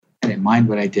didn't mind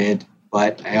what I did,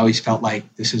 but I always felt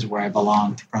like this is where I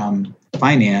belonged, from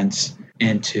finance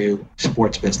into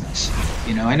sports business.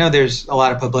 I know there's a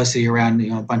lot of publicity around,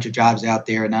 a bunch of jobs out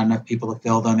there and not enough people to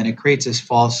fill them. And it creates this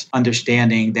false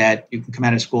understanding that you can come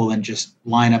out of school and just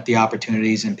line up the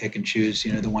opportunities and pick and choose,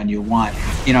 the one you want.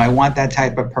 I want that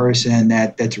type of person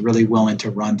that's really willing to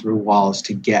run through walls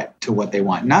to get to what they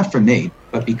want. Not for me,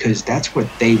 but because that's what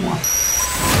they want.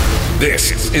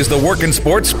 This is the Work in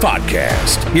Sports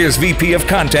Podcast. Here's VP of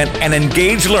Content and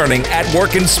Engaged Learning at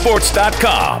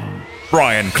workinsports.com,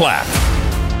 Brian Clapp.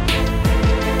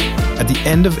 At the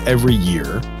end of every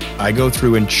year, I go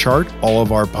through and chart all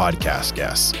of our podcast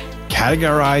guests,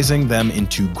 categorizing them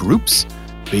into groups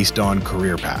based on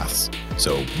career paths.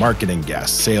 So marketing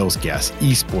guests, sales guests,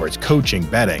 esports, coaching,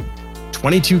 betting,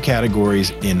 22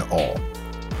 categories in all.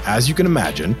 As you can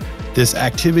imagine, this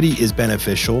activity is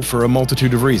beneficial for a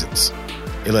multitude of reasons.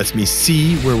 It lets me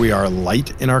see where we are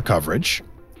light in our coverage,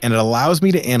 and it allows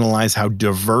me to analyze how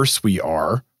diverse we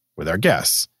are with our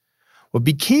guests. What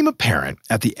became apparent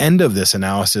at the end of this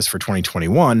analysis for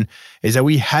 2021 is that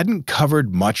we hadn't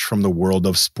covered much from the world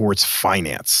of sports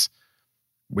finance,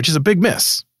 which is a big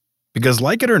miss. Because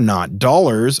like it or not,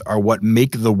 dollars are what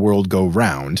make the world go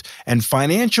round, and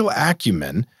financial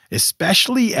acumen,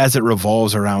 especially as it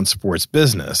revolves around sports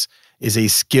business, is a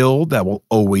skill that will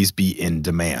always be in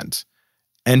demand.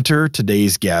 Enter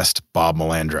today's guest, Bob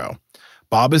Malandro.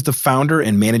 Bob is the founder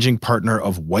and managing partner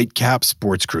of Whitecap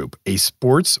Sports Group, a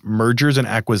sports mergers and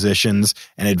acquisitions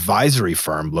and advisory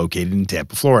firm located in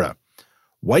Tampa, Florida.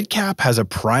 Whitecap has a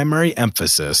primary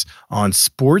emphasis on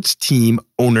sports team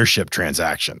ownership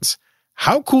transactions.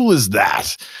 How cool is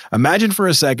that? Imagine for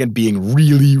a second being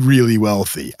really, really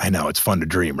wealthy. I know, it's fun to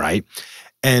dream, right?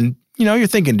 And, you're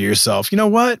thinking to yourself, you know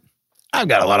what? I've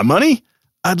got a lot of money.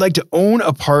 I'd like to own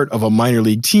a part of a minor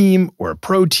league team or a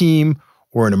pro team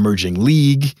or an emerging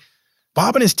league.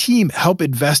 Bob and his team help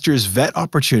investors vet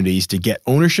opportunities to get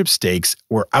ownership stakes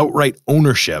or outright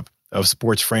ownership of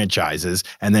sports franchises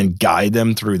and then guide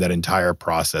them through that entire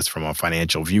process from a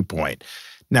financial viewpoint.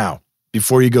 Now,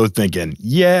 before you go thinking,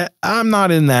 yeah, I'm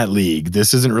not in that league,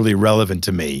 this isn't really relevant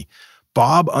to me,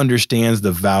 Bob understands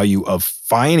the value of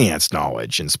finance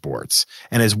knowledge in sports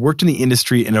and has worked in the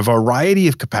industry in a variety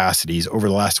of capacities over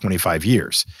the last 25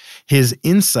 years. His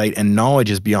insight and knowledge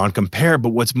is beyond compare, but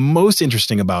what's most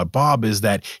interesting about Bob is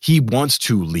that he wants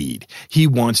to lead, he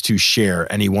wants to share,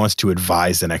 and he wants to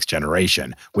advise the next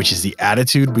generation, which is the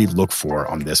attitude we look for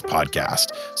on this podcast.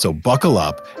 So buckle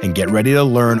up and get ready to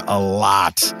learn a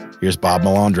lot. Here's Bob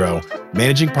Malandro,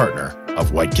 managing partner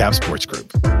of Whitecap Sports Group.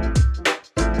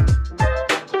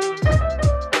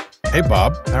 Hey,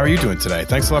 Bob, how are you doing today?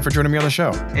 Thanks a lot for joining me on the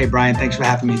show. Hey, Brian, thanks for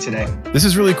having me today. This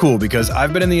is really cool because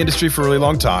I've been in the industry for a really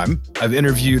long time. I've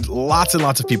interviewed lots and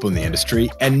lots of people in the industry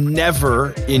and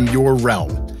never in your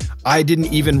realm. I didn't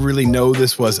even really know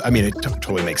this was, it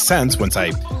totally makes sense once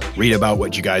I read about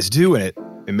what you guys do, and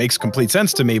it makes complete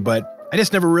sense to me, but I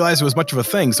just never realized it was much of a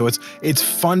thing. So it's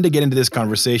fun to get into this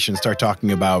conversation, start talking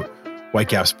about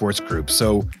Whitecap Sports Group.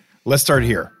 So let's start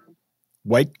here.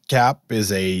 Whitecap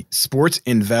is a sports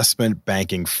investment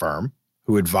banking firm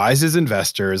who advises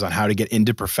investors on how to get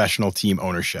into professional team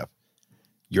ownership.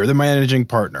 You're the managing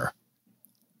partner.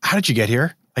 How did you get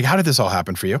here? How did this all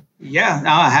happen for you? Yeah,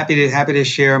 no, happy to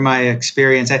share my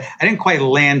experience. I didn't quite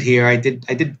land here.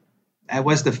 I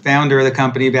was the founder of the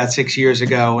company about 6 years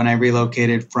ago when I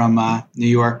relocated from New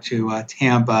York to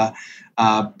Tampa.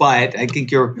 But I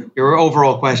think your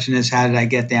overall question is, how did I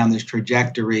get down this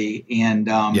trajectory?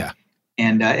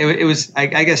 And it was, I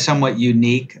guess, somewhat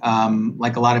unique.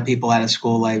 Like a lot of people out of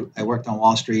school, I worked on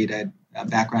Wall Street. I had a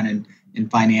background in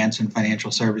finance and financial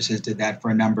services, did that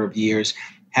for a number of years.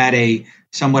 Had a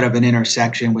somewhat of an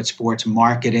intersection with sports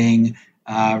marketing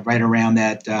right around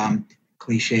that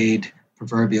cliched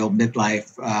proverbial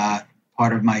midlife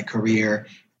part of my career,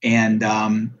 and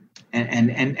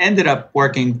ended up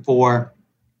working for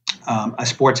a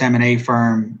sports M&A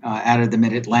firm out of the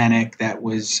Mid-Atlantic that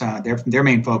was their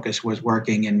main focus was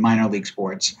working in minor league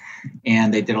sports,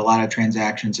 and they did a lot of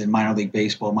transactions in minor league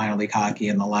baseball, minor league hockey,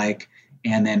 and the like.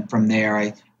 And then from there,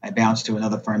 I bounced to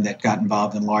another firm that got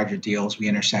involved in larger deals. We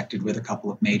intersected with a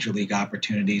couple of major league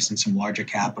opportunities and some larger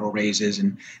capital raises,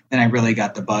 and then I really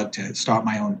got the bug to start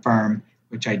my own firm,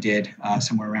 which I did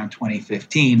somewhere around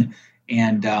 2015.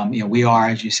 And we are,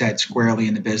 as you said, squarely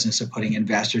in the business of putting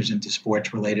investors into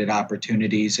sports-related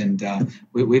opportunities, and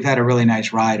we've had a really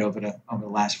nice ride over the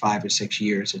last 5 or 6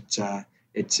 years.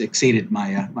 It's exceeded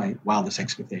my wildest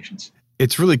expectations.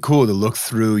 It's really cool to look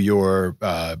through your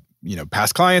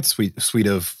past clients, suite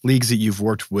of leagues that you've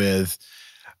worked with,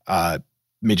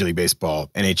 Major League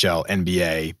Baseball, NHL,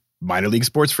 NBA, minor league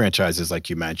sports franchises, like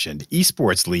you mentioned,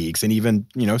 esports leagues, and even,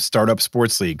 startup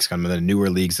sports leagues, kind of the newer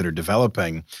leagues that are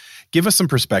developing. Give us some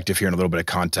perspective here and a little bit of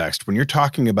context. When you're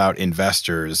talking about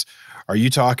investors, are you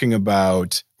talking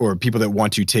about, or people that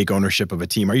want to take ownership of a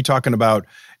team, are you talking about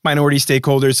minority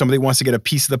stakeholders, somebody wants to get a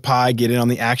piece of the pie, get in on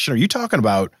the action? Are you talking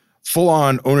about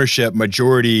full-on ownership,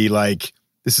 majority, like,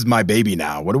 this is my baby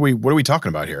now? What are we talking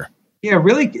about here? Yeah,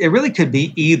 it really could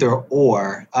be either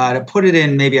or. To put it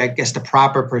in maybe, I guess, the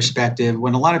proper perspective,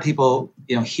 when a lot of people,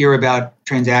 hear about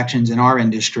transactions in our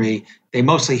industry, they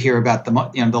mostly hear about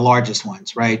the largest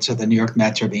ones, right? So the New York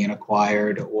Mets are being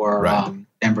acquired, or right.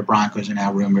 Denver Broncos are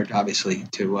now rumored, obviously,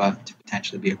 to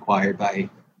potentially be acquired by a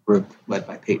group led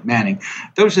by Peyton Manning.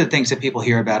 Those are the things that people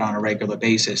hear about on a regular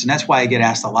basis, and that's why I get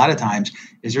asked a lot of times: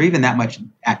 is there even that much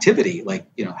activity? Like,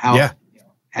 how? Yeah.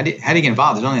 How do you get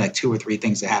involved? There's only like 2 or 3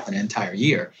 things that happen an entire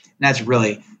year. And that's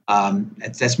really,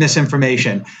 that's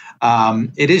misinformation.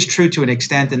 It is true to an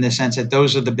extent in the sense that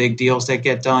those are the big deals that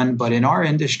get done. But in our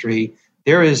industry,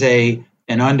 there is an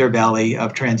underbelly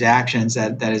of transactions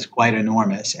that is quite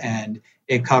enormous. And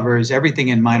it covers everything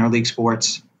in minor league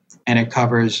sports. And it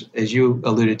covers, as you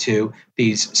alluded to,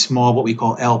 these small, what we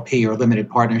call LP or limited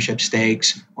partnership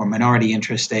stakes or minority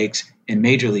interest stakes in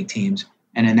major league teams.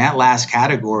 And in that last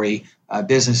category,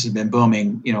 business has been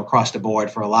booming, across the board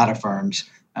for a lot of firms.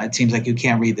 It seems like you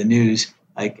can't read the news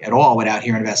at all without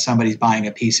hearing about somebody's buying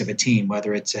a piece of a team,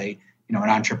 whether it's an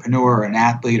entrepreneur or an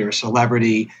athlete or a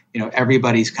celebrity.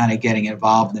 Everybody's kind of getting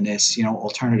involved in this,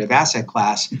 alternative asset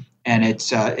class. And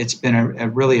it's been a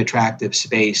really attractive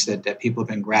space that people have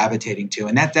been gravitating to.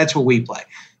 And that's where we play.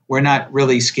 We're not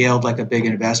really scaled like a big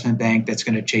investment bank that's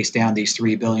going to chase down these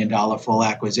 $3 billion full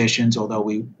acquisitions, although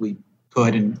we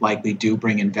could and likely do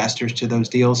bring investors to those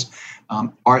deals.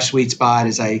 Our sweet spot,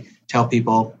 as I tell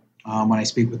people when I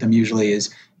speak with them usually,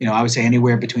 is, I would say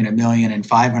anywhere between $1 million and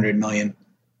 $500 million,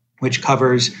 which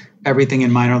covers everything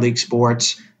in minor league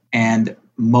sports and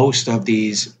most of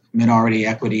these minority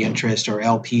equity interest or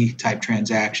LP type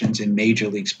transactions in major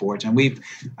league sports. And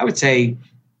I would say,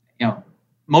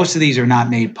 most of these are not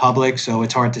made public, so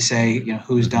it's hard to say,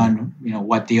 who's done,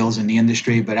 what deals in the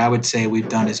industry. But I would say we've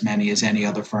done as many as any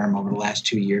other firm over the last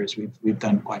 2 years. We've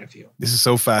done quite a few. This is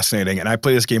so fascinating. And I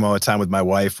play this game all the time with my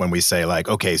wife when we say, like,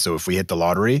 okay, so if we hit the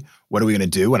lottery, what are we going to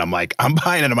do? And I'm like, I'm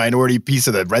buying a minority piece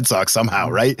of the Red Sox somehow,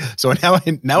 right? So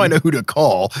now I know who to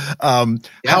call.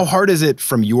 How hard is it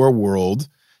from your world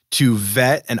to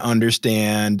vet and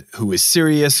understand who is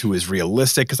serious, who is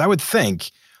realistic? Because I would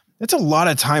think that's a lot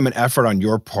of time and effort on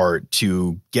your part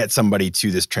to get somebody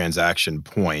to this transaction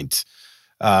point.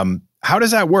 How does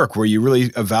that work, where you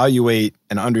really evaluate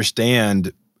and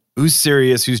understand who's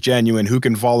serious, who's genuine, who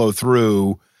can follow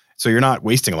through, so you're not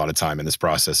wasting a lot of time in this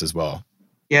process as well?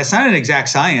 Yeah, it's not an exact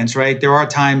science, right? There are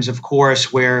times, of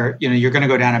course, where you're going to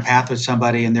go down a path with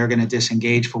somebody and they're going to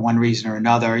disengage for one reason or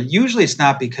another. Usually it's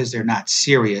not because they're not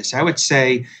serious. I would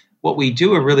say what we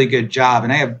do a really good job,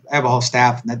 and I have a whole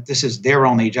staff, and that this is their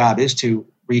only job, is to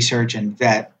research and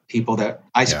vet people that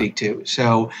I speak to.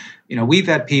 So, we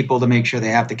vet people to make sure they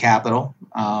have the capital.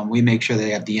 We make sure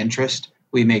they have the interest.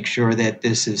 We make sure that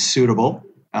this is suitable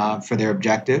for their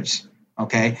objectives.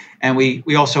 Okay. And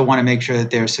we also want to make sure that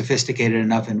they're a sophisticated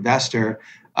enough investor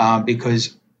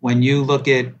because when you look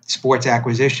at sports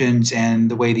acquisitions and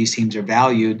the way these teams are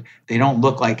valued, they don't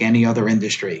look like any other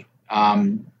industry.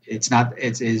 It's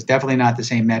definitely not the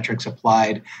same metrics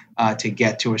applied to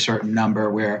get to a certain number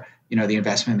where, the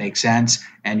investment makes sense.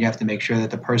 And you have to make sure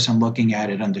that the person looking at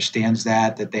it understands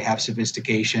that they have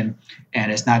sophistication,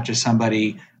 and it's not just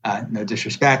somebody, no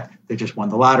disrespect, that just won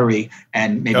the lottery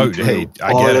and maybe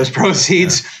all those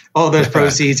proceeds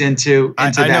into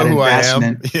that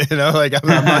investment. I am.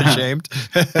 I'm not ashamed.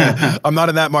 I'm not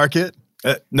in that market.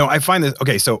 No, I find this,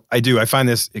 okay, so I find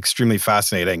this extremely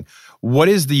fascinating. What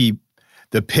is the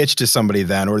pitch to somebody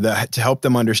then, or to help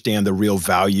them understand the real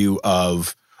value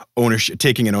of ownership,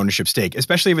 taking an ownership stake,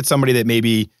 especially if it's somebody that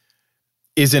maybe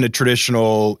isn't a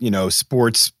traditional,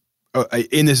 sports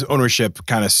in this ownership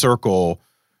kind of circle?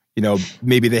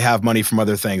 Maybe they have money from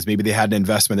other things. Maybe they had an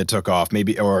investment that took off,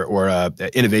 maybe, or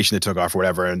innovation that took off or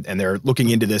whatever. And they're looking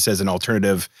into this as an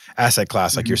alternative asset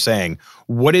class, like you're saying.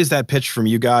 What is that pitch from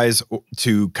you guys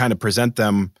to kind of present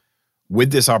them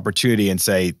with this opportunity and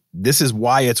say, this is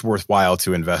why it's worthwhile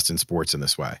to invest in sports in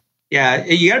this way? Yeah,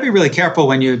 you got to be really careful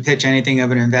when you pitch anything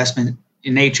of an investment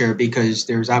in nature, because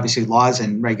there's obviously laws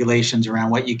and regulations around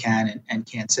what you can and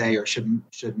can't say or shouldn't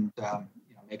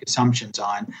make assumptions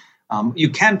on. You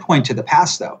can point to the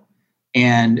past, though.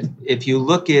 And if you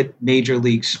look at major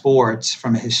league sports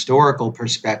from a historical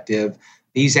perspective,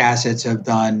 these assets have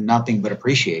done nothing but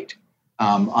appreciate.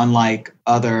 Unlike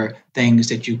other things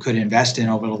that you could invest in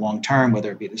over the long term,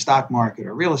 whether it be the stock market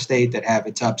or real estate that have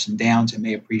its ups and downs and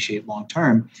may appreciate long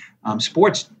term,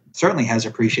 sports certainly has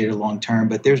appreciated long term,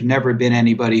 but there's never been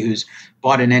anybody who's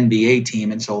bought an NBA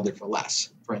team and sold it for less,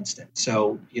 for instance.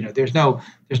 So, there's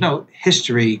no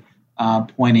history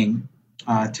pointing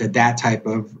to that type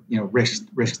of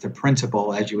risk to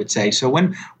principal, as you would say. So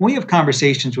when we have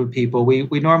conversations with people,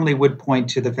 we normally would point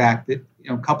to the fact that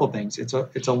a couple things. It's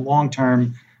a long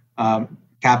term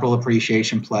capital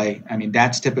appreciation play. I mean,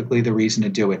 that's typically the reason to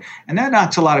do it, and that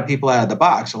knocks a lot of people out of the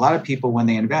box. A lot of people, when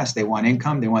they invest, they want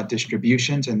income, they want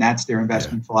distributions, and that's their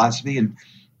investment philosophy. And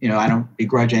I don't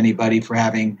begrudge anybody for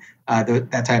having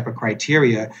that type of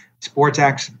criteria. Sports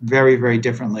acts very, very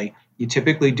differently. You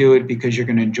typically do it because you're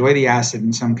going to enjoy the asset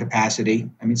in some capacity.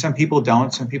 I mean, some people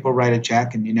don't. Some people write a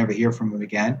check and you never hear from them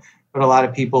again. But a lot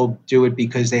of people do it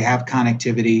because they have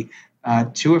connectivity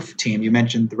to a team. You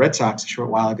mentioned the Red Sox a short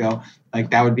while ago. Like,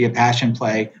 that would be a passion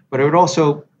play. But it would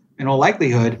also, in all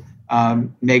likelihood,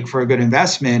 make for a good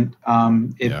investment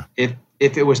if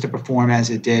it was to perform as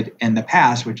it did in the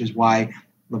past, which is why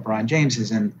LeBron James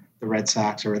is in the Red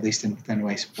Sox, or at least in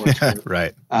Fenway Sports Group,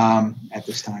 right. At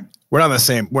this time. We're not the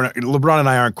same. LeBron and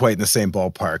I aren't quite in the same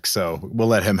ballpark, so we'll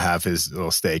let him have his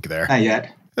little stake there. Not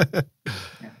yet.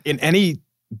 In any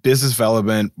business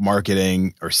development,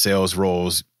 marketing, or sales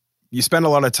roles, you spend a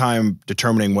lot of time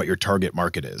determining what your target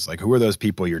market is. Like, who are those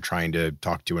people you're trying to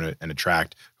talk to and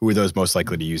attract? Who are those most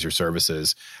likely to use your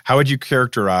services? How would you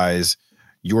characterize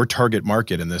your target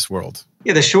market in this world?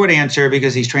 Yeah, the short answer,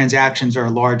 because these transactions are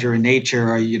larger in nature,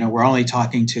 are, we're only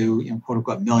talking to, quote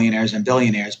unquote, millionaires and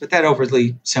billionaires, but that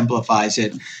overly simplifies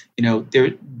it.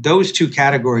 Those two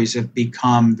categories have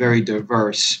become very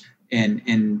diverse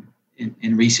in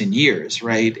recent years,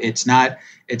 right? It's not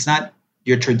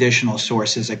your traditional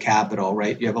sources of capital,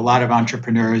 right? You have a lot of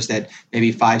entrepreneurs that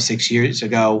maybe 5-6 years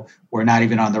ago were not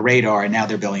even on the radar, and now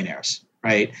they're billionaires.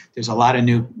 Right. There's a lot of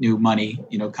new money,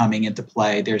 coming into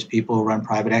play. There's people who run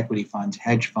private equity funds,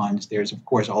 hedge funds. There's, of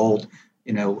course, old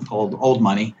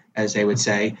money, as they would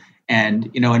say. And,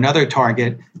 another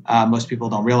target, most people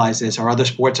don't realize this, are other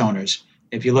sports owners.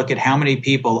 If you look at how many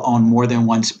people own more than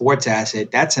one sports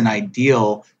asset, that's an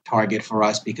ideal target for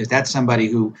us, because that's somebody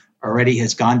who already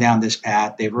has gone down this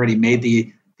path. They've already made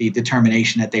the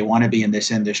determination that they want to be in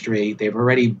this industry. They've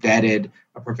already vetted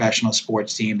a professional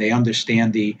sports team. They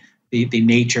understand the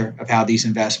nature of how these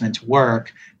investments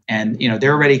work. And,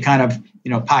 they're already kind of,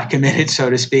 pot committed, so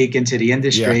to speak, into the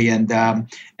industry. Yeah.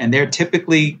 And they're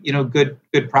typically,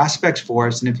 good prospects for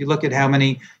us. And if you look at how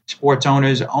many sports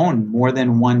owners own more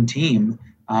than one team,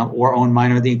 or own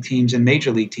minor league teams and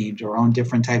major league teams, or own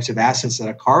different types of assets that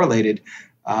are correlated,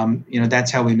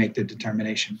 that's how we make the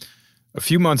determination. A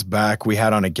few months back, we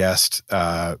had on a guest,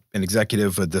 an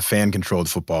executive of the fan-controlled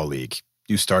football league.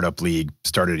 New startup league,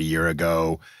 started a year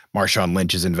ago. Marshawn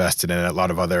Lynch is invested in it, a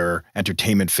lot of other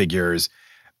entertainment figures.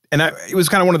 And it was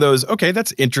kind of one of those, okay,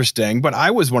 that's interesting. But I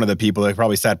was one of the people that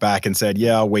probably sat back and said,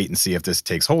 yeah, I'll wait and see if this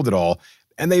takes hold at all.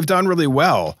 And they've done really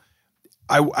well.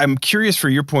 I'm curious for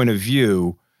your point of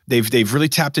view. They've really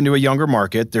tapped into a younger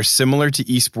market. They're similar to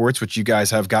esports, which you guys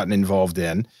have gotten involved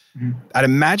in. Mm-hmm. I'd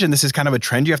imagine this is kind of a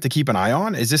trend you have to keep an eye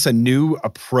on. Is this a new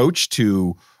approach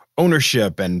to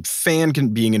ownership and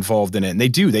being involved in it? And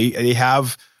they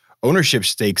have ownership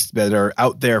stakes that are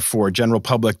out there for general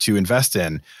public to invest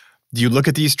in. Do you look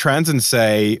at these trends and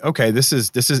say, okay, this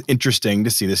is interesting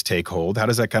to see this take hold? How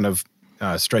does that kind of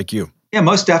strike you? Yeah,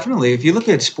 most definitely. If you look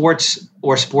at sports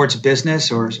or sports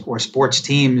business or sports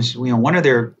teams, one of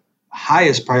their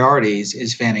highest priorities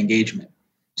is fan engagement.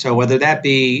 So whether that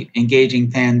be engaging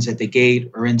fans at the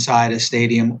gate or inside a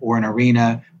stadium or an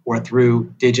arena or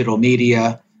through digital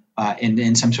media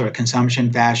in some sort of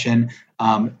consumption fashion,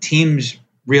 teams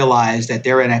realize that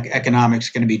their economics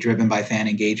are going to be driven by fan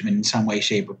engagement in some way,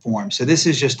 shape, or form. So this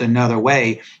is just another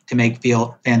way to make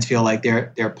fans feel like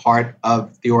they're part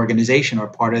of the organization or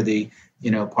part of the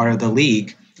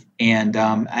league. And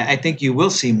I think you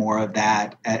will see more of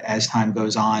that as time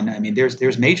goes on. I mean,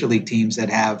 there's major league teams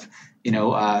that have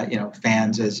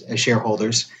fans as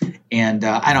shareholders, and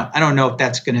I don't know if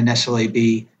that's going to necessarily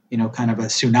be kind of a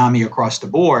tsunami across the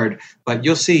board, but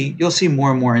you'll see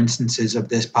more and more instances of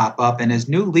this pop up. And as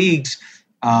new leagues,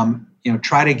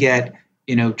 try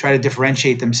to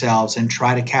differentiate themselves and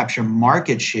try to capture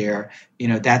market share,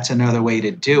 that's another way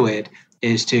to do it,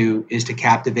 is to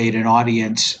captivate an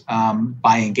audience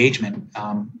by engagement.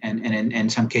 And in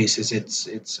some cases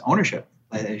it's ownership,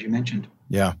 as you mentioned.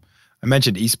 Yeah. I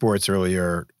mentioned esports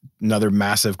earlier, another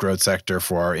massive growth sector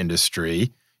for our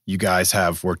industry. You guys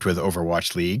have worked with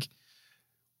Overwatch League.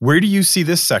 Where do you see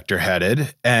this sector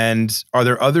headed? And are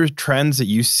there other trends that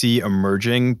you see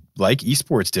emerging like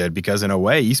esports did? Because in a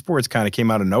way, esports kind of came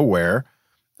out of nowhere.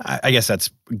 I guess that's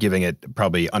giving it,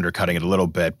 probably undercutting it a little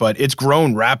bit, but it's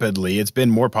grown rapidly. It's been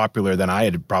more popular than I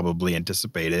had probably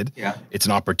anticipated. Yeah. It's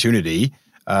an opportunity.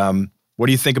 What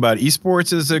do you think about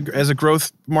esports as a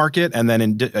growth market? And then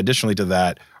additionally to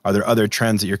that, are there other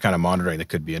trends that you're kind of monitoring that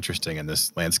could be interesting in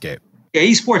this landscape? Yeah,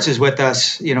 esports is with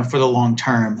us, for the long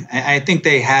term. I think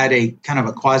they had a kind of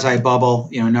a quasi bubble,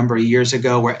 a number of years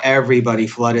ago where everybody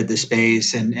flooded the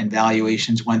space and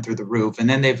valuations went through the roof. And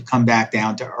then they've come back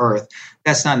down to earth.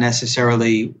 That's not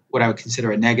necessarily what I would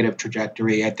consider a negative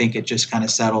trajectory. I think it just kind of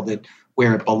settled it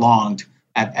where it belonged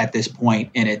at this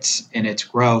point in its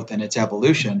growth and its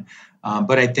evolution.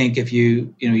 But I think if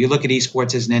you look at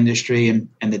esports as an industry and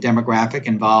the demographic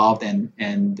involved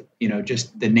and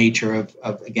just the nature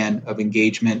of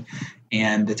engagement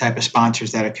and the type of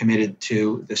sponsors that are committed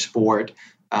to the sport,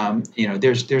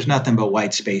 there's nothing but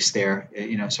white space there.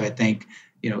 So I think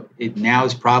it now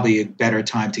is probably a better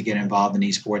time to get involved in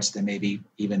esports than maybe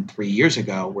even 3 years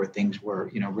ago, where things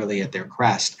were really at their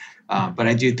crest. But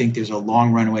I do think there's a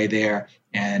long runway there.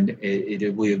 And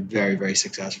it will be a very, very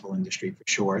successful industry for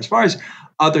sure. As far as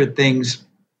other things,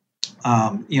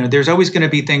 there's always going to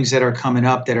be things that are coming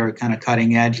up that are kind of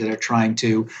cutting edge, that are trying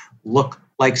to look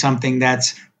like something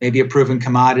that's maybe a proven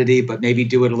commodity, but maybe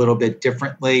do it a little bit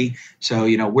differently. So,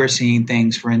 we're seeing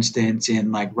things, for instance,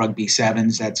 in like rugby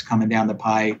sevens that's coming down the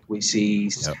pike. We see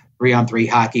 3-on-3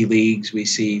 hockey leagues. We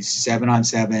see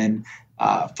 7-on-7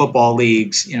 football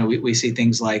leagues. We see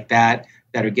things like that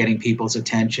are getting people's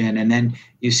attention. And then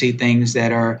you see things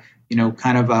that are,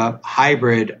 kind of a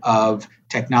hybrid of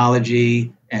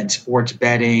technology and sports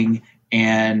betting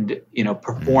and,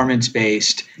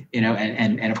 performance-based,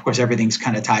 and of course, everything's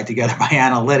kind of tied together by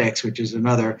analytics, which is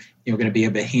another, going to be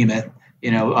a behemoth,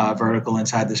 vertical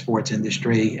inside the sports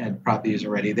industry, and probably is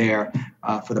already there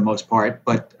for the most part.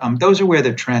 But those are where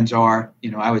the trends are,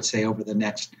 I would say over the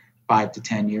next 5 to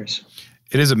 10 years.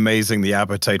 It is amazing, the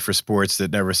appetite for sports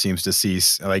that never seems to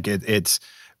cease. Like it's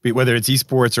whether it's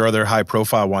esports or other high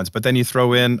profile ones, but then you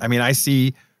throw in, I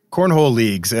see cornhole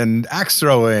leagues and axe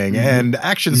throwing and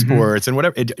action sports and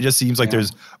whatever. It just seems like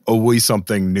there's always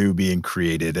something new being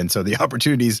created. And so the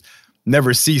opportunities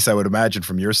never cease, I would imagine,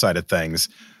 from your side of things.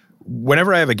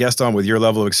 Whenever I have a guest on with your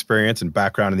level of experience and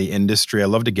background in the industry, I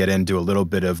love to get into a little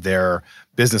bit of their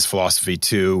business philosophy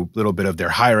too, a little bit of their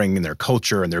hiring and their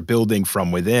culture and their building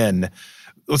from within.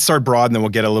 Let's start broad and then we'll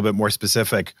get a little bit more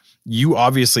specific. You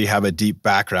obviously have a deep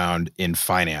background in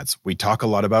finance. We talk a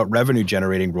lot about revenue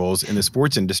generating roles in the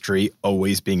sports industry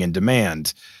always being in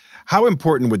demand. How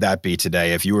important would that be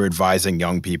today if you were advising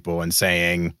young people and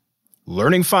saying,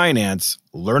 learning finance,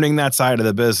 learning that side of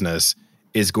the business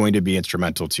is going to be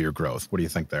instrumental to your growth? What do you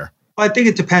think there? Well, I think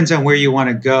it depends on where you want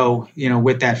to go,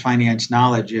 with that finance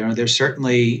knowledge. There's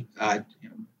certainly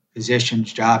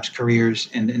positions, jobs, careers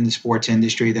in the sports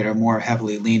industry that are more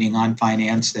heavily leaning on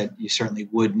finance that you certainly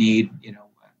would need,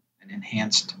 an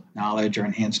enhanced knowledge or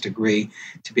enhanced degree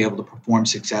to be able to perform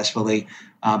successfully.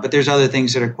 But there's other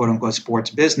things that are quote unquote sports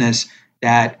business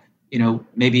that,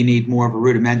 maybe need more of a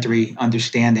rudimentary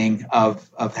understanding of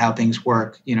how things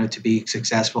work, to be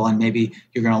successful. And maybe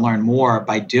you're going to learn more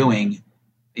by doing,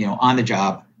 on the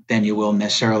job than you will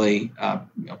necessarily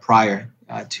prior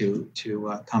to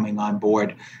coming on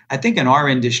board. I think in our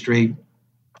industry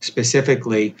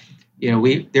specifically,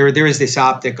 there is this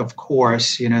optic, of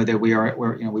course, that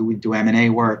we do M&A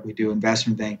work, we do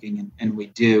investment banking, and we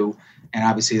do, and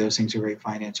obviously those things are very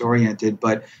finance oriented.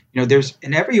 But there's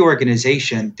in every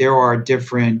organization there are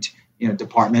different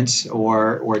departments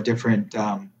or different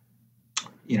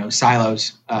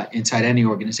silos inside any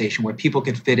organization where people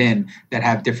can fit in that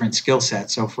have different skill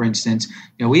sets. So, for instance,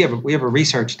 we have a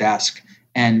research desk.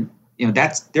 And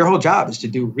that's their whole job is to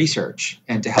do research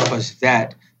and to help us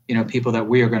vet people that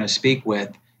we are going to speak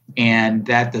with, and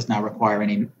that does not require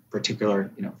any particular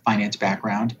finance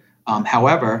background.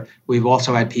 However, we've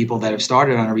also had people that have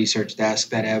started on a research desk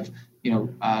that have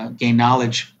gained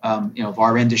knowledge of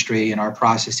our industry and our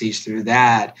processes through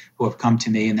that, who have come to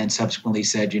me and then subsequently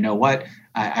said, what,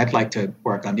 I'd like to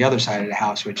work on the other side of the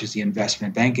house, which is the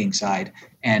investment banking side.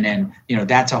 And then,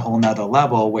 that's a whole nother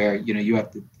level where, you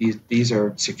have to, these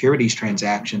are securities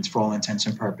transactions for all intents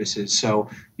and purposes. So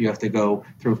you have to go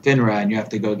through FINRA and you have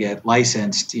to go get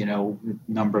licensed,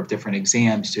 number of different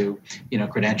exams to,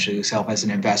 credential yourself as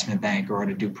an investment banker or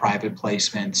to do private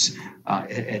placements,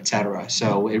 et cetera.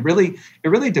 So it really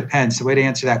depends. The way to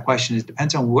answer that question is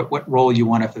depends on what role you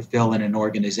want to fulfill in an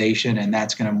organization. And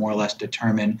that's going to more or less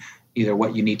determine either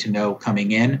what you need to know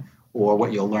coming in or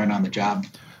what you'll learn on the job.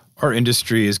 Our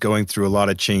industry is going through a lot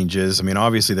of changes. I mean,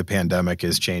 obviously the pandemic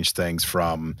has changed things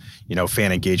from,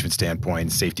 fan engagement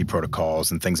standpoint, safety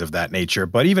protocols and things of that nature.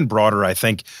 But even broader, I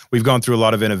think we've gone through a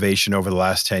lot of innovation over the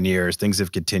last 10 years. Things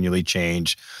have continually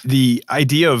changed. The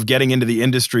idea of getting into the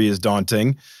industry is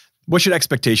daunting. What should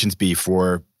expectations be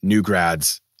for new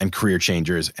grads and career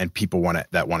changers and people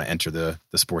that want to enter the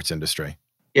sports industry?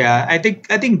 Yeah, I think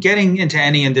getting into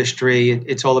any industry,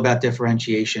 it's all about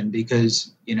differentiation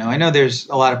because, I know there's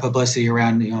a lot of publicity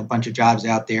around, a bunch of jobs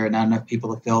out there and not enough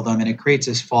people to fill them. And it creates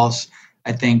this false,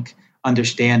 I think,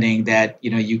 understanding that,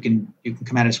 you can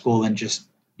come out of school and just,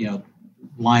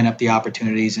 line up the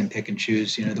opportunities and pick and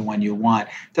choose, the one you want.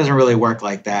 It doesn't really work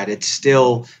like that. It's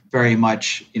still very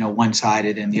much,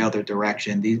 one-sided in the other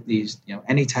direction. These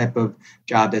any type of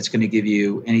job that's going to give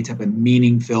you any type of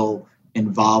meaningful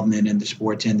involvement in the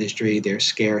sports industry, they're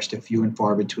scarce, they're few and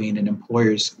far between, and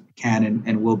employers can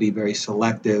and will be very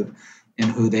selective in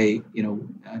who they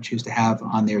choose to have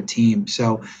on their team.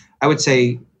 So I would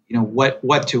say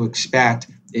what to expect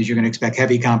is you're going to expect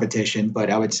heavy competition, but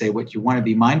I would say what you want to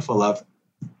be mindful of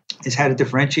is how to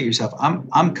differentiate yourself.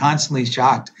 I'm constantly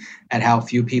shocked at how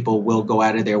few people will go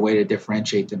out of their way to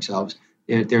differentiate themselves.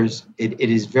 It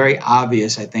is very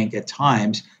obvious, I think, at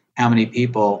times how many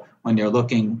people, when they're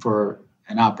looking for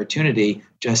an opportunity,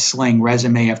 just sling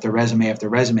resume after resume after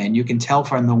resume. And you can tell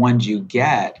from the ones you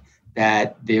get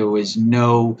that there was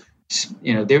no,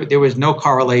 there was no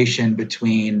correlation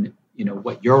between,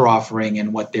 what you're offering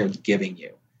and what they're giving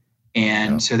you.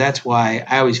 And so that's why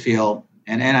I always feel,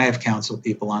 and I have counseled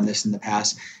people on this in the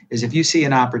past, is if you see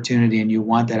an opportunity and you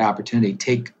want that opportunity,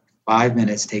 take 5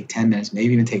 minutes, take 10 minutes,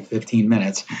 maybe even take 15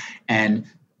 minutes, and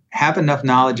have enough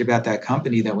knowledge about that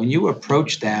company that when you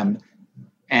approach them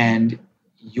and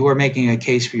you're making a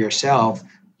case for yourself,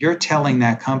 you're telling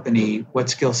that company what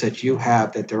skill sets you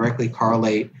have that directly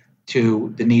correlate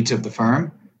to the needs of the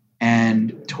firm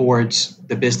and towards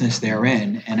the business they're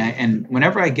in. And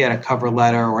whenever I get a cover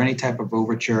letter or any type of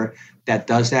overture that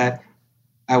does that,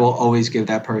 I will always give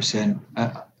that person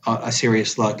a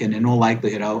serious look. And in all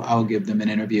likelihood, I'll give them an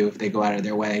interview if they go out of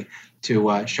their way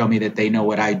to show me that they know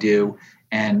what I do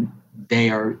and they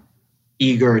are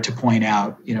eager to point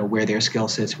out, where their skill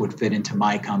sets would fit into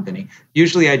my company.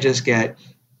 Usually I just get,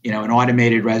 an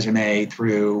automated resume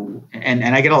through, and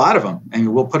I get a lot of them. I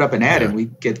mean, we'll put up an ad and we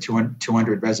get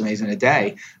 200 resumes in a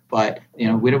day, but we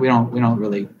don't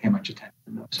really pay much attention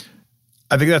to those.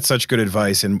 I think that's such good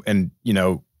advice. And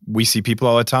we see people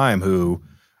all the time who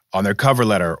on their cover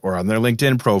letter or on their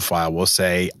LinkedIn profile will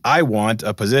say, I want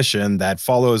a position that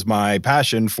follows my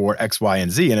passion for X, Y,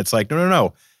 and Z. And it's like,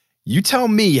 no. You tell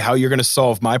me how you're going to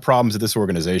solve my problems at this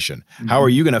organization. Mm-hmm. How are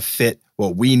you going to fit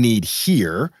what we need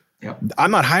here? Yep. I'm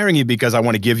not hiring you because I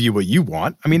want to give you what you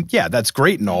want. I mean, yeah, that's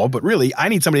great and all, but really, I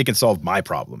need somebody who can solve my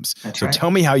problems. That's right. Tell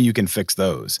me how you can fix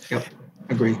those. Yep.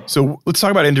 Agree. So let's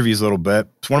talk about interviews a little bit.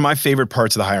 It's one of my favorite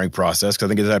parts of the hiring process because I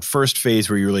think it's that first phase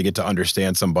where you really get to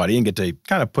understand somebody and get to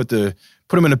kind of put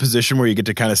them in a position where you get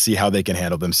to kind of see how they can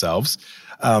handle themselves.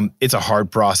 It's a hard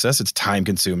process. It's time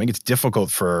consuming. It's difficult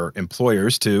for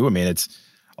employers too. I mean, it's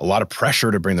a lot of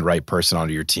pressure to bring the right person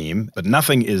onto your team, but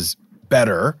nothing is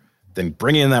better than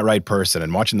bringing in that right person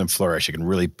and watching them flourish. It can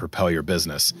really propel your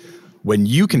business. When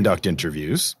you conduct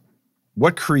interviews,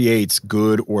 what creates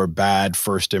good or bad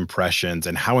first impressions,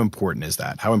 and how important is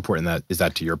that? How important is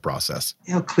that to your process?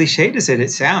 Cliched as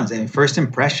it sounds, I mean, first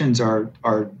impressions are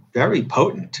very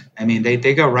potent. I mean,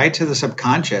 they go right to the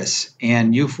subconscious,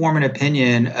 and you form an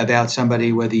opinion about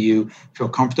somebody, whether you feel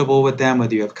comfortable with them,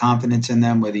 whether you have confidence in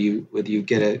them, whether you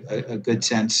get a good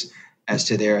sense as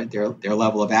to their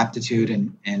level of aptitude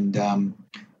and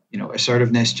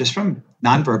assertiveness just from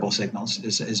nonverbal signals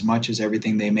as much as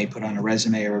everything they may put on a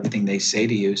resume or everything they say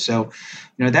to you. So,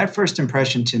 that first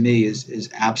impression to me is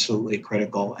absolutely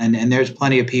critical. And there's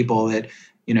plenty of people that,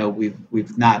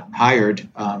 we've not hired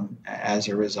as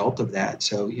a result of that.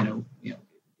 So,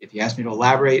 if you ask me to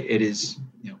elaborate, it is,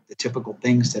 the typical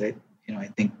things that I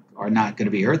think are not going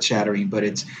to be earth shattering, but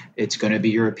it's going to be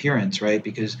your appearance, right?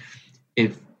 Because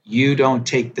if you don't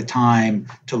take the time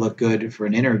to look good for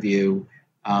an interview,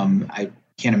 I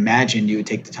can't imagine you would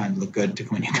take the time to look good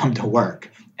when you come to work.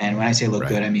 And when I say look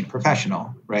good, I mean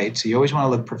professional, right? So you always want to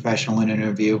look professional in an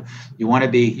interview. You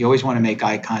always want to make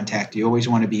eye contact. You always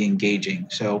want to be engaging.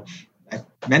 So I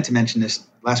meant to mention this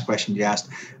last question you asked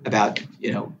about,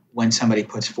 when somebody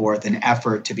puts forth an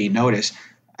effort to be noticed.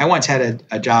 I once had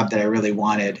a job that I really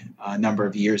wanted a number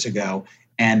of years ago,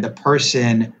 and the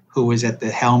person who was at the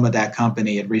helm of that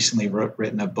company had recently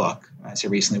written a book. I say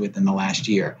recently, within the last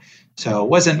year. So it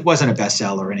wasn't a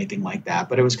bestseller or anything like that,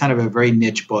 but it was kind of a very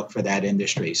niche book for that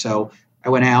industry. So I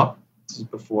went out This is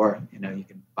before, you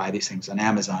can buy these things on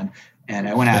Amazon. And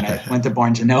I went out, I went to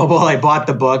Barnes and Noble, I bought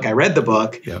the book, I read the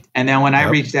book. Yep. And then when I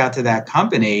reached out to that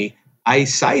company, I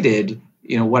cited,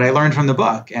 what I learned from the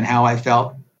book and how I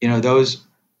felt, those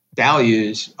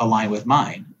values align with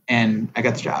mine. And I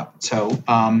got the job. So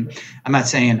I'm not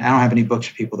saying I don't have any books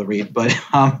for people to read, but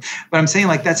I'm saying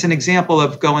like that's an example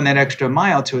of going that extra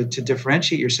mile to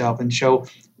differentiate yourself and show,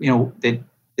 that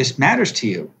this matters to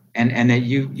you and that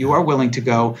you are willing to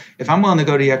go. If I'm willing to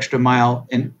go the extra mile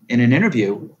in an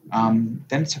interview, then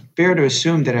it's fair to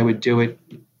assume that I would do it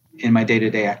in my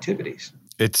day-to-day activities.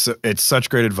 It's such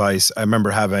great advice. I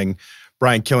remember having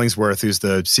Brian Killingsworth, who's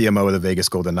the CMO of the Vegas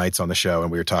Golden Knights, on the show,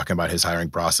 and we were talking about his hiring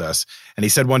process. And he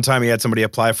said one time he had somebody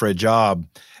apply for a job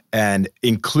and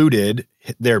included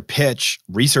their pitch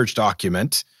research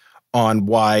document on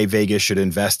why Vegas should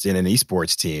invest in an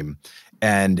esports team.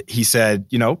 And he said,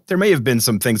 there may have been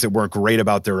some things that weren't great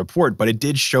about their report, but it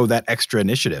did show that extra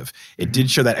initiative. It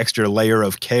did show that extra layer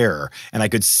of care. And I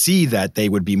could see that they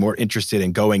would be more interested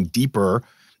in going deeper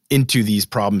into these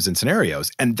problems and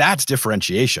scenarios. And that's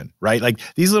differentiation, right? Like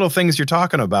these little things you're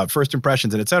talking about, first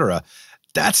impressions and et cetera,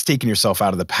 that's taking yourself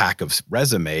out of the pack of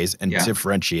resumes and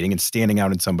differentiating and standing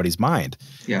out in somebody's mind.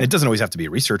 Yeah. And it doesn't always have to be a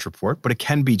research report, but it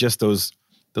can be just those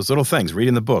little things,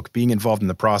 reading the book, being involved in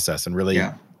the process, and really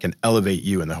can elevate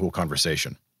you in the whole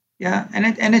conversation. Yeah,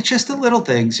 and it's just the little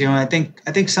things. I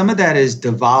think some of that has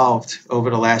devolved over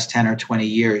the last 10 or 20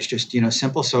 years. Just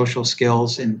simple social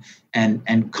skills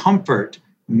and comfort.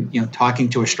 Talking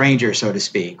to a stranger, so to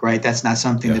speak, right? That's not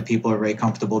something that people are very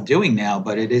comfortable doing now,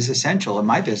 but it is essential. In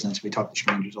my business, we talk to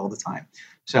strangers all the time.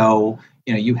 So,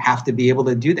 you have to be able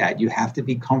to do that. You have to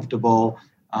be comfortable.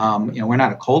 We're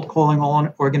not a cold calling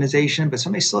organization, but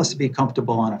somebody still has to be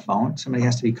comfortable on a phone. Somebody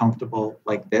has to be comfortable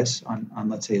like this on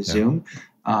let's say, a Zoom.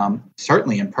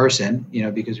 Certainly in person,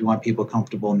 because we want people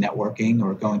comfortable networking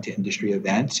or going to industry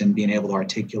events and being able to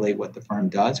articulate what the firm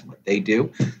does and what they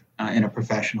do. In a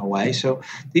professional way. So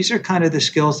these are kind of the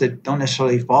skills that don't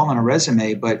necessarily fall on a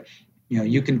resume, but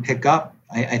you can pick up,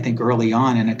 I think, early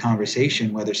on in a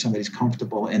conversation whether somebody's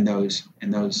comfortable in those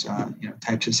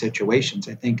types of situations.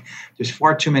 I think there's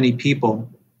far too many people,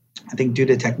 I think, due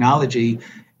to technology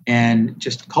and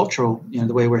just cultural,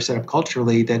 the way we're set up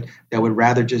culturally, that would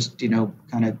rather just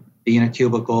kind of be in a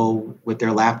cubicle with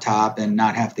their laptop and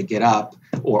not have to get up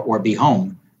or be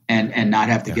home and not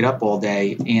have to get up all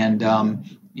day. And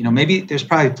maybe there's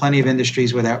probably plenty of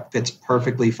industries where that fits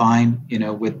perfectly fine,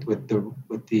 with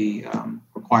the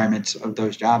requirements of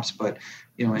those jobs. But,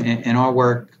 in our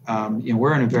work,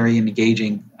 we're in a very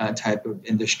engaging type of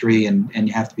industry, and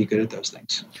you have to be good at those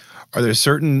things. Are there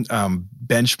certain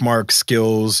benchmark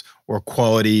skills or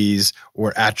qualities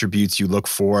or attributes you look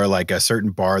for, like a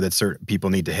certain bar that certain people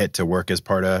need to hit to work as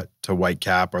part of to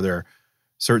Whitecap? Are there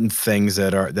certain things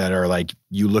that are like,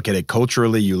 you look at it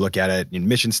culturally, you look at it in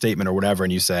mission statement or whatever,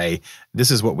 and you say,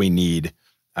 this is what we need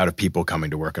out of people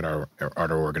coming to work at our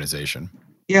organization?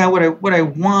 Yeah, what I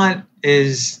want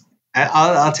is,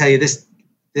 I'll tell you this.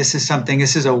 This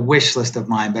is a wish list of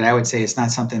mine, but I would say it's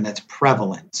not something that's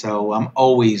prevalent. So I'm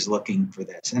always looking for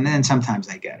this, and then sometimes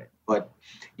I get it. But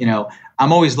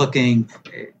I'm always looking.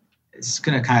 It's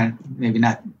going to kind of maybe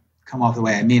not come off the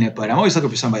way I mean it, but I'm always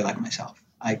looking for somebody like myself.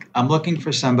 Like I'm looking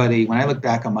for somebody, when I look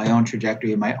back on my own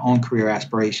trajectory, my own career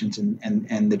aspirations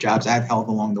and the jobs I've held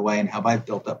along the way and how I've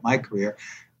built up my career,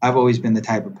 I've always been the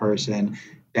type of person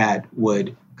that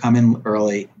would come in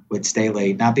early, would stay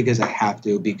late, not because I have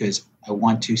to, because I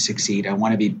want to succeed. I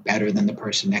want to be better than the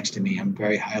person next to me. I'm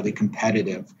very highly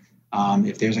competitive.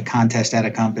 If there's a contest at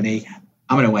a company,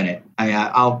 I'm going to win it.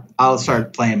 I'll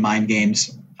start playing mind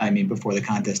games. Before the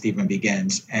contest even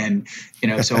begins. And,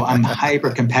 so I'm hyper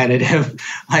competitive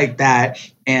like that.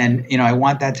 And, I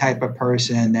want that type of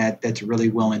person that's really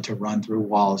willing to run through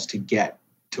walls to get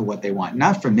to what they want.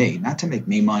 Not for me, not to make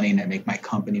me money and to make my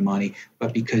company money,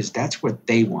 but because that's what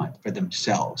they want for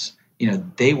themselves.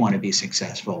 They want to be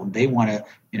successful. They want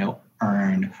to,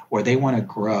 earn, or they want to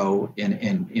grow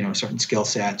in certain skill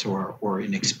sets or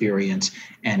in experience,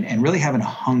 and really having a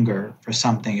hunger for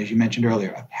something, as you mentioned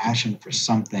earlier, a passion for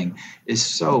something is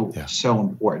so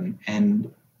important.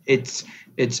 And it's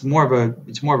more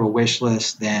of a wish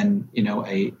list than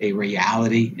a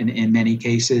reality in many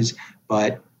cases.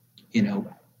 But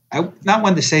I'm not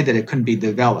one to say that it couldn't be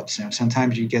developed.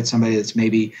 Sometimes you get somebody that's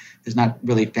maybe has not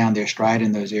really found their stride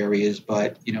in those areas,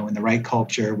 but in the right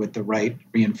culture with the right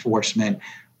reinforcement,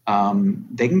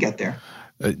 they can get there.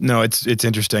 No, it's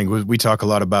interesting. We talk a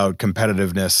lot about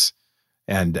competitiveness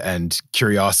and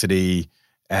curiosity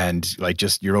and like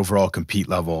just your overall compete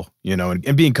level,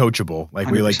 and being coachable. Like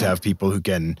 100%. We like to have people who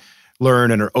can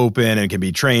learn and are open and can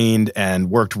be trained and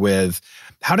worked with.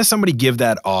 How does somebody give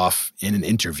that off in an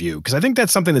interview? Because I think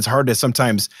that's something that's hard to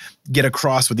sometimes get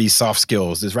across with these soft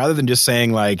skills, is rather than just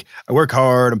saying like, I work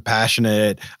hard, I'm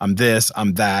passionate, I'm this,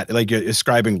 I'm that, like you're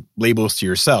ascribing labels to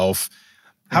yourself.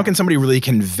 How can somebody really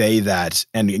convey that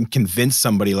and convince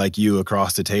somebody like you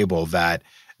across the table that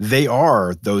they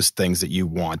are those things that you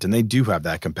want and they do have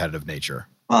that competitive nature?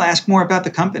 Well, ask more about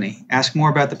the company. Ask more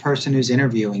about the person who's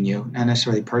interviewing you, not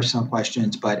necessarily personal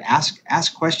questions, but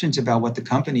ask questions about what the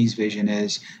company's vision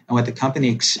is and what the company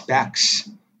expects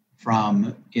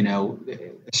from, a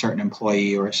certain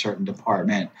employee or a certain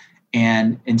department.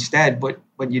 And instead, what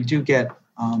you do get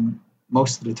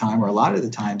most of the time, or a lot of the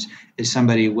times, is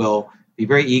somebody will be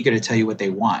very eager to tell you what they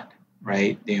want,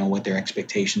 right? What their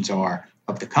expectations are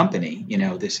of the company.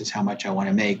 This is how much I want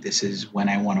to make. This is when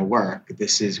I want to work.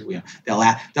 This is, they'll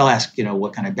ask,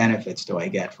 what kind of benefits do I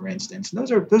get, for instance. And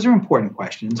those are important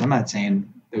questions. I'm not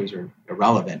saying those are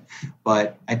irrelevant,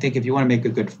 but I think if you want to make a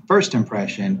good first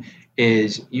impression,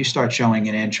 is you start showing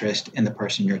an interest in the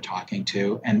person you're talking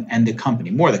to and the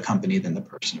company, more the company than the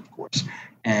person, of course.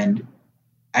 And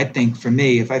I think for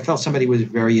me, if I felt somebody was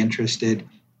very interested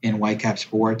in Whitecap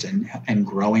Sports and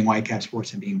growing Whitecap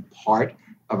Sports and being part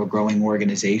of a growing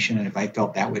organization, and if I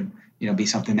felt that would be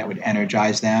something that would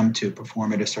energize them to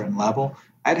perform at a certain level,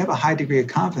 I'd have a high degree of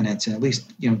confidence in at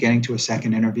least getting to a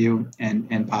second interview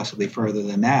and possibly further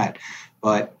than that.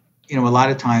 But a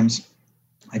lot of times,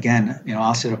 again,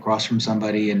 I'll sit across from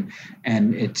somebody and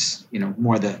it's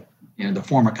more the the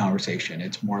former conversation.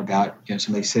 It's more about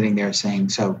somebody sitting there saying,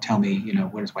 "So tell me,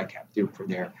 what does Whitecap do for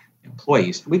their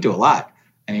employees?" We do a lot.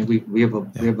 I mean, we have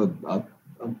a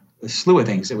slew of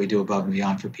things that we do above and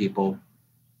beyond for people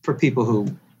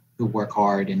who work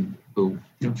hard and who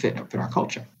fit our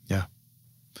culture. Yeah.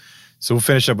 So we'll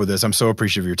finish up with this. I'm so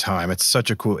appreciative of your time. It's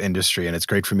such a cool industry, and it's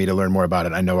great for me to learn more about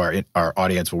it. I know our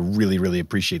audience will really, really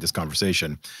appreciate this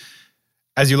conversation.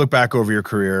 As you look back over your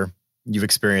career,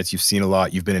 you've seen a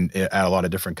lot, you've been at a lot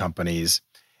of different companies.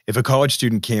 If a college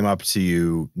student came up to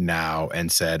you now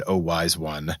and said, "Oh, wise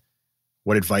one,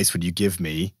 what advice would you give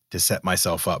me to set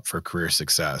myself up for career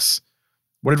success?"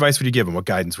 What advice would you give them? What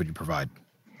guidance would you provide?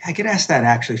 I get asked that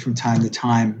actually from time to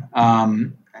time.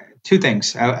 Two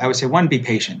things. I would say, one, be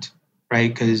patient,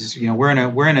 right? Because we're in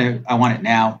a I want it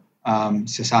now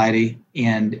society,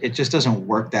 and it just doesn't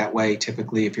work that way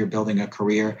typically if you're building a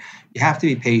career. You have to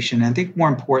be patient. And I think more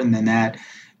important than that,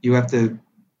 you have to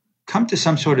come to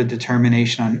some sort of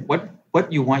determination on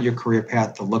what you want your career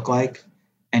path to look like,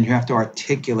 and you have to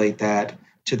articulate that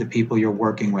to the people you're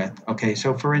working with. Okay,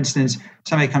 so for instance,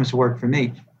 somebody comes to work for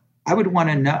me, I would want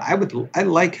to know, I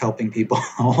like helping people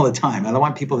all the time. I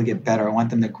want people to get better. I want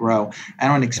them to grow. I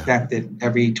don't expect that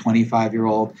every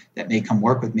 25-year-old that may come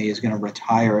work with me is going to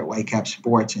retire at Whitecap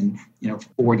Sports in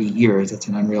 40 years. That's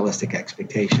an unrealistic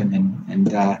expectation,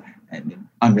 and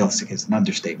unrealistic is an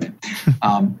understatement.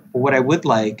 But what I would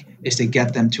like is to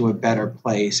get them to a better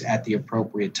place at the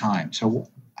appropriate time. So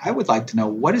I would like to know,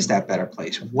 what is that better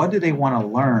place? What do they want to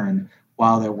learn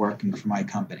while they're working for my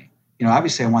company?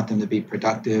 Obviously I want them to be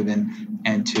productive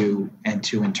and to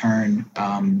in turn,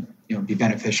 be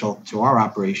beneficial to our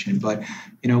operation. But,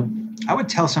 I would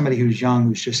tell somebody who's young,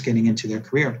 who's just getting into their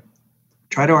career,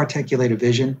 try to articulate a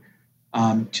vision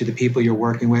to the people you're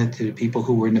working with, to the people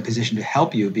who are in a position to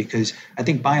help you, because I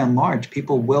think by and large,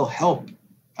 people will help.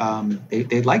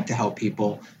 They'd like to help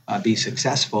people be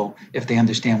successful if they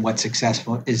understand what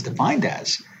successful is defined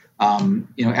as.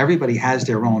 Everybody has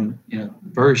their own,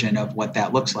 version of what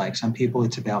that looks like. Some people,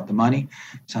 it's about the money.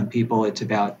 Some people, it's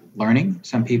about learning.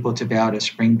 Some people, it's about a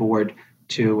springboard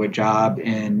to a job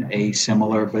in a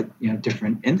similar but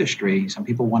different industry. Some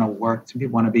people want to work. Some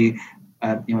people want to be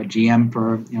a GM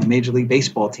for a Major League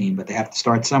Baseball team, but they have to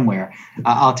start somewhere.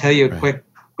 I'll tell you a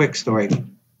quick story.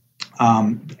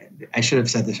 I should have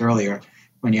said this earlier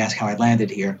when you asked how I landed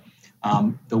here.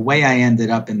 The way I ended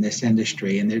up in this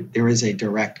industry, and there is a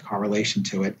direct correlation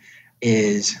to it,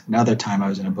 is another time I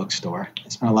was in a bookstore. I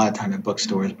spent a lot of time at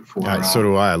bookstores before. So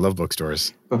do I. I love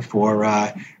bookstores. Before,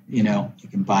 you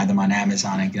can buy them on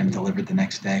Amazon and get them delivered the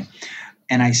next day.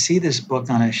 And I see this book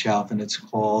on a shelf, and it's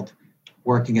called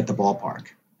Working at the Ballpark.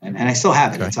 And I still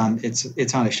have it. Okay.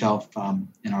 It's on a shelf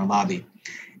in our lobby.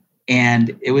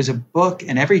 And it was a book,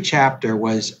 and every chapter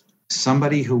was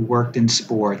somebody who worked in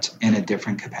sports in a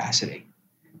different capacity.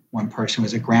 One person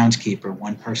was a groundskeeper.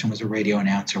 One person was a radio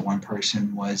announcer. One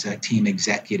person was a team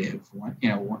executive.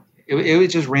 It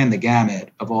just ran the gamut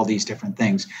of all these different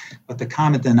things. But the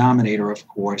common denominator, of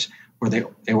course, were they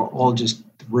were all just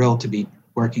thrilled to be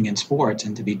working in sports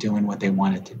and to be doing what they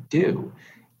wanted to do.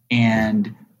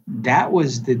 And that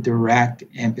was the direct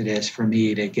impetus for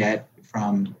me to get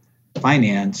from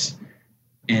finance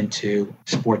into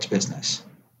sports business.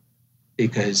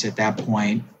 Because at that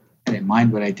point, I didn't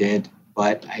mind what I did,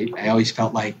 but I always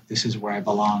felt like this is where I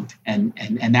belonged. And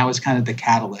that was kind of the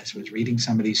catalyst, was reading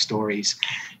some of these stories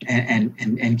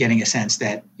and getting a sense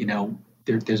that,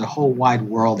 there's a whole wide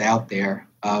world out there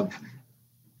of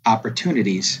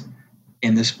opportunities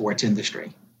in the sports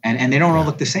industry. And they don't all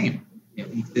look the same. They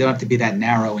don't have to be that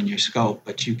narrow in your scope,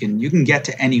 but you can get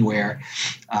to anywhere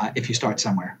if you start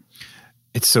somewhere.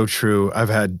 It's so true.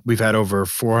 We've had over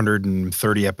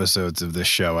 430 episodes of this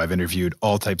show. I've interviewed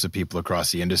all types of people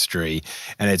across the industry,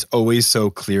 and it's always so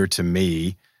clear to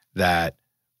me that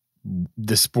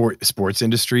the sports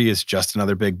industry is just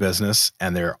another big business,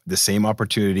 and there are the same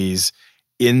opportunities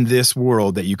in this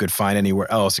world that you could find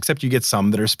anywhere else, except you get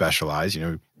some that are specialized.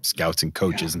 Scouts and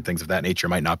coaches and things of that nature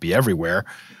might not be everywhere,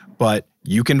 but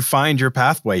you can find your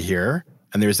pathway here.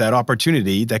 And there's that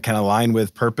opportunity that can align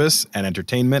with purpose and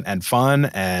entertainment and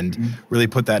fun and really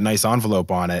put that nice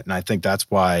envelope on it. And I think that's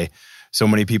why so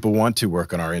many people want to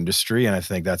work in our industry. And I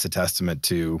think that's a testament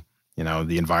to,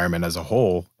 the environment as a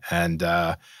whole. And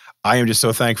I am just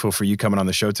so thankful for you coming on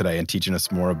the show today and teaching us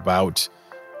more about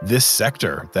this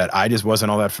sector that I just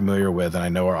wasn't all that familiar with. And I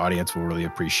know our audience will really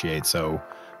appreciate. So,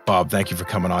 Bob, thank you for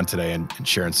coming on today and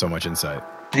sharing so much insight.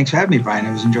 Thanks for having me, Brian.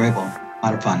 It was enjoyable. A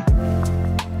lot of fun.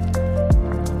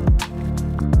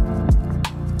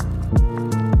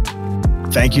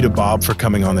 Thank you to Bob for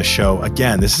coming on the show.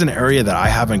 Again, this is an area that I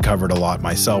haven't covered a lot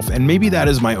myself, and maybe that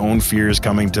is my own fears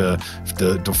coming to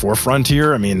the forefront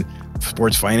here. I mean,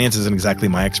 sports finance isn't exactly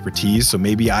my expertise, so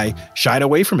maybe I shied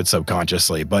away from it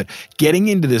subconsciously. But getting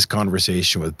into this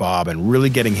conversation with Bob and really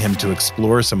getting him to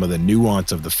explore some of the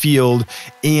nuance of the field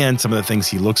and some of the things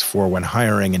he looks for when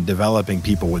hiring and developing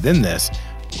people within this,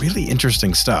 really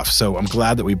interesting stuff. So I'm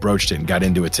glad that we broached it and got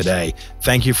into it today.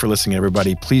 Thank you for listening,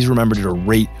 everybody. Please remember to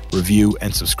rate, review,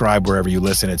 and subscribe wherever you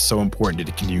listen. It's so important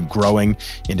to continue growing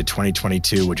into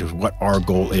 2022, which is what our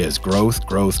goal is. Growth,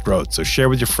 growth, growth. So share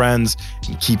with your friends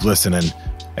and keep listening.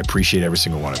 I appreciate every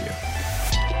single one of you.